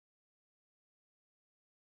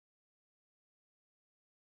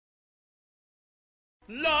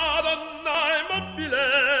La donna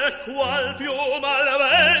immobile, qual piuma al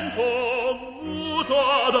vento, muto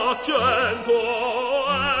ad accento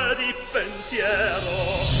e di pensiero.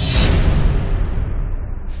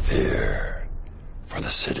 Fear, for the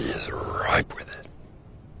city is ripe with it.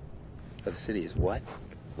 For the city is what?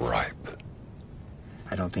 Ripe.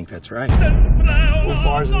 I don't think that's right. Gold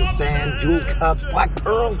bars in the sand, jeweled cups, black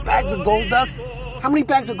pearls, bags of gold dust. How many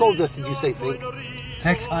bags of gold dust did you say, Fink?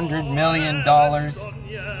 $600 million,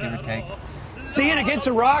 give or take. See it against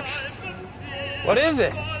the rocks? What is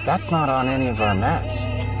it? That's not on any of our maps.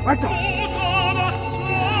 What the?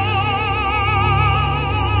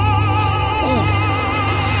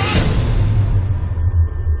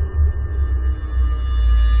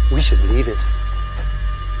 We should leave it.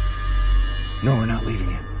 No, we're not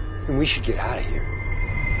leaving it. And we should get out of here.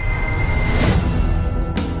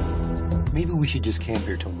 Maybe we should just camp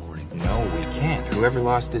here till morning. No, we can't. Whoever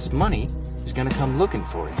lost this money is gonna come looking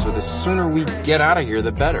for it. So the sooner we get out of here,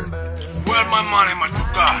 the better. Where's my money,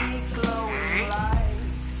 Matuka?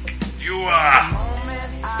 You,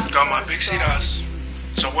 got my big citas.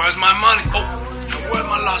 So where's my money? Oh, and where's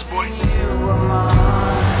my lost boy?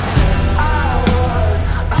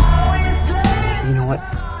 You know what?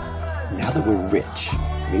 Now that we're rich,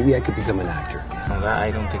 maybe I could become an actor. No,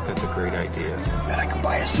 I don't think that's a great idea. Bet I could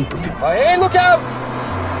buy a super big... Hey, look out!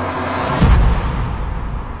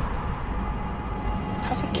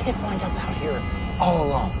 How's a kid wind up out here all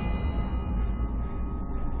alone?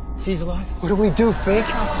 She's alive? What do we do, Fink?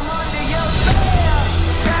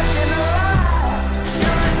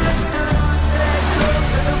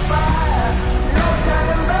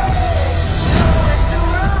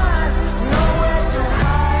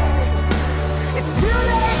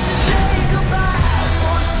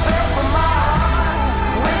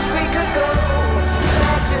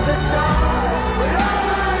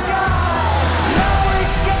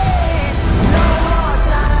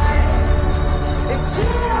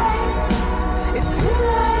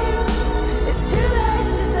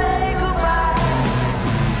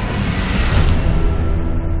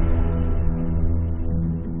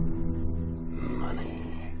 Money.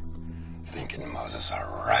 Fink and Moses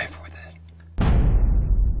are rife with it.